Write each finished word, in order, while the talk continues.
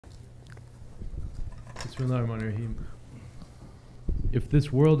Bismillahirrahmanirrahim. If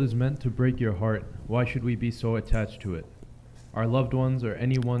this world is meant to break your heart, why should we be so attached to it? Our loved ones or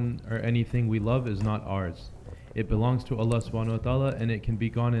anyone or anything we love is not ours. It belongs to Allah subhanahu wa ta'ala and it can be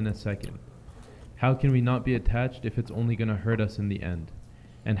gone in a second. How can we not be attached if it's only going to hurt us in the end?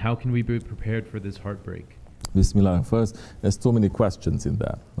 And how can we be prepared for this heartbreak? Bismillah. First, there's too many questions in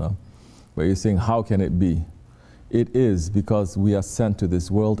that. Where you're saying, how can it be? It is because we are sent to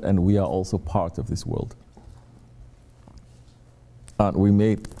this world and we are also part of this world. Aren't we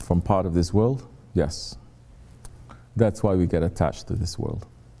made from part of this world? Yes. That's why we get attached to this world.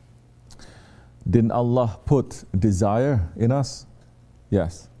 Didn't Allah put desire in us?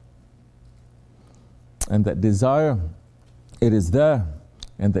 Yes. And that desire, it is there.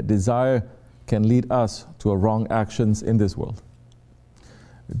 And that desire can lead us to wrong actions in this world.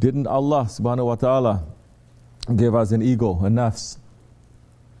 Didn't Allah subhanahu wa ta'ala give us an ego, a nafs?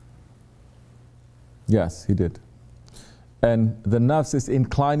 Yes, He did. And the nafs is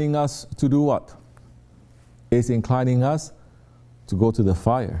inclining us to do what? It's inclining us to go to the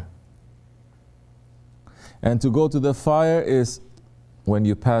fire. And to go to the fire is when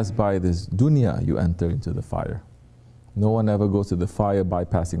you pass by this dunya, you enter into the fire. No one ever goes to the fire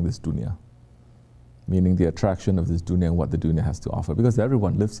bypassing this dunya. Meaning the attraction of this dunya and what the dunya has to offer. Because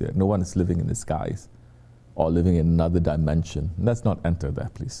everyone lives here. No one is living in the skies or living in another dimension. Let's not enter there,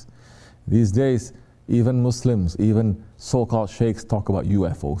 please. These days, even Muslims, even so-called sheikhs talk about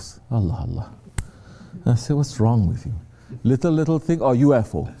UFOs. Allah, Allah. I say, what's wrong with you? Little thing or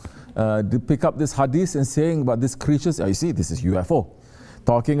UFO? They pick up this hadith and saying about these creatures, you see, this is UFO.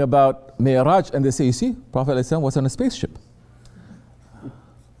 Talking about Mi'raj, and they say, you see, Prophet ﷺ was on a spaceship.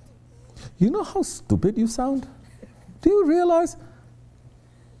 You know how stupid you sound? Do you realize?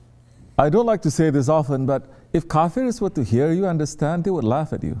 I don't like to say this often, but if kafirs were to hear you understand, they would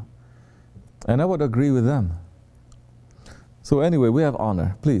laugh at you. And I would agree with them. So anyway, we have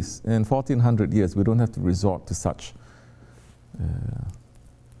honor. Please, in 1400 years, we don't have to resort to such.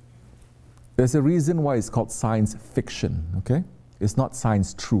 There's a reason why it's called science fiction, okay? It's not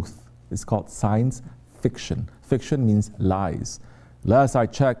science truth. It's called science fiction. Fiction means lies. Last I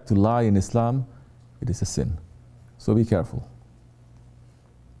checked, to lie in Islam, it is a sin. So be careful.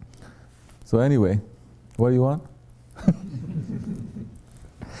 So anyway, what do you want?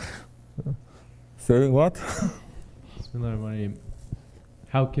 Saying what?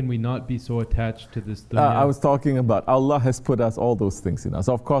 How can we not be so attached to this dunya? I was talking about Allah has put us all those things in us.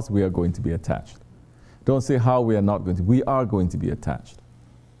 Of course we are going to be attached. Don't say how we are not going to. We are going to be attached.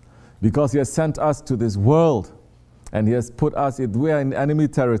 Because He has sent us to this world and He has put us, we are in enemy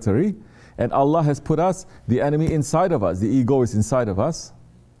territory, and Allah has put us, the enemy inside of us. The ego is inside of us.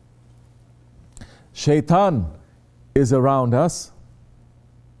 Shaitan is around us.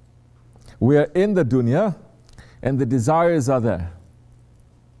 We are in the dunya and the desires are there.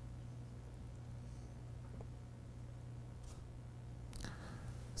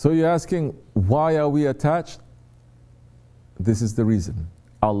 So you're asking, why are we attached? This is the reason.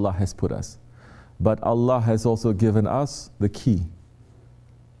 Allah has put us. But Allah has also given us the key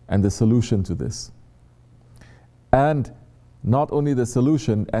and the solution to this. And not only the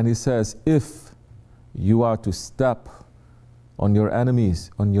solution, and He says, if you are to step on your enemies,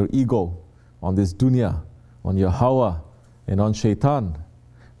 on your ego, on this dunya, on your hawa, and on shaitan,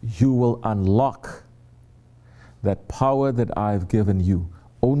 you will unlock that power that I've given you.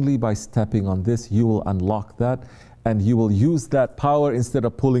 Only by stepping on this, you will unlock that, and you will use that power instead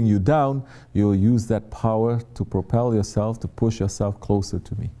of pulling you down. You will use that power to propel yourself, to push yourself closer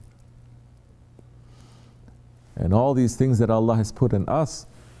to me. And all these things that Allah has put in us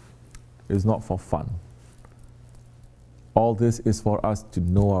is not for fun. All this is for us to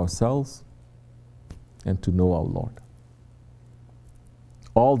know ourselves and to know our Lord.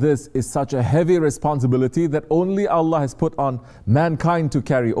 All this is such a heavy responsibility that only Allah has put on mankind to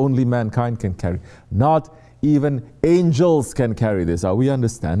carry. Only mankind can carry. Not even angels can carry this. Are we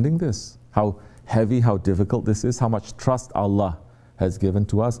understanding this? How heavy, how difficult this is? How much trust Allah has given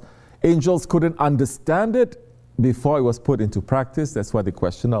to us? Angels couldn't understand it before it was put into practice. That's why they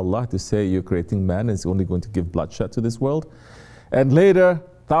questioned Allah to say, you're creating man and it's only going to give bloodshed to this world. And later,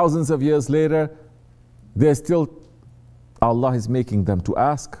 thousands of years later, they're still, Allah is making them to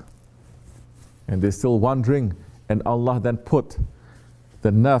ask, and they're still wondering, and Allah then put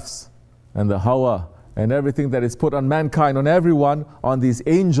the nafs and the hawa and everything that is put on mankind, on everyone, on these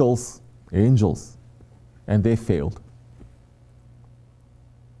angels, and they failed.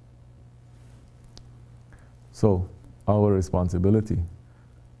 So, our responsibility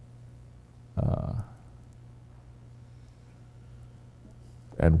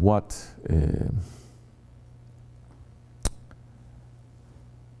and what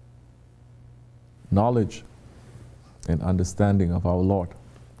knowledge and understanding of our Lord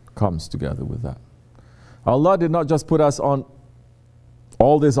comes together with that. Allah did not just put us on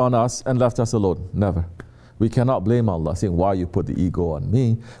all this on us and left us alone. Never. We cannot blame Allah, saying, why you put the ego on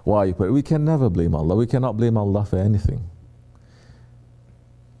me? Why you put... We can never blame Allah. We cannot blame Allah for anything.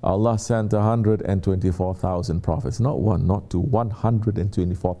 Allah sent 124,000 prophets. Not one, not two,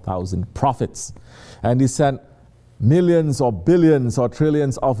 124,000 prophets. And He sent millions or billions or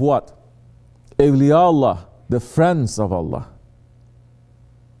trillions of what? Awliya Allah, the friends of Allah.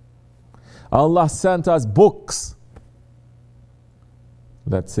 Allah sent us books.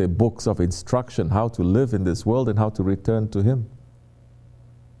 Let's say books of instruction, how to live in this world and how to return to Him.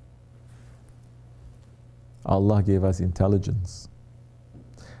 Allah gave us intelligence.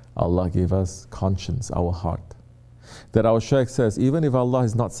 Allah gave us conscience, our heart. That our Shaykh says, even if Allah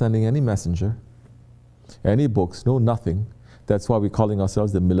is not sending any messenger, any books, no nothing, that's why we're calling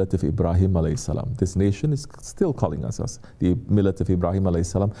ourselves the Millat of Ibrahim alayhi salam. This nation is still calling us the Millat of Ibrahim alayhi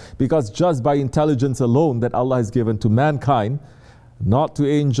salam, because just by intelligence alone that Allah has given to mankind, not to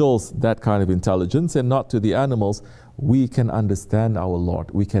angels that kind of intelligence, and not to the animals, we can understand our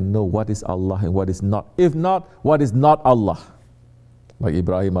Lord. We can know what is Allah and what is not. If not, what is not Allah. Like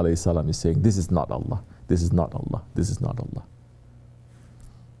Ibrahim alayhi salam is saying, this is not Allah, this is not Allah, this is not Allah.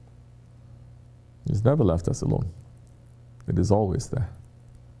 He's never left us alone. It is always there.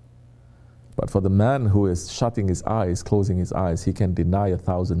 But for the man who is shutting his eyes, closing his eyes, he can deny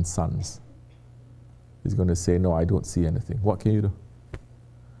 1,000 suns. He's going to say, no, I don't see anything. What can you do?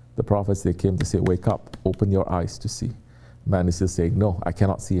 The prophets, they came to say, wake up, open your eyes to see. Man is still saying, no, I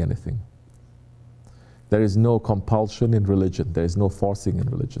cannot see anything. There is no compulsion in religion. There is no forcing in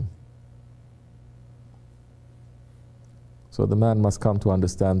religion. So the man must come to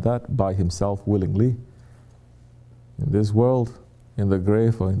understand that by himself willingly, in this world, in the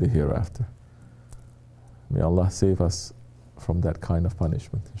grave, or in the hereafter. May Allah save us from that kind of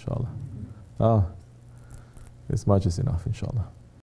punishment, inshallah. This much is enough, inshallah.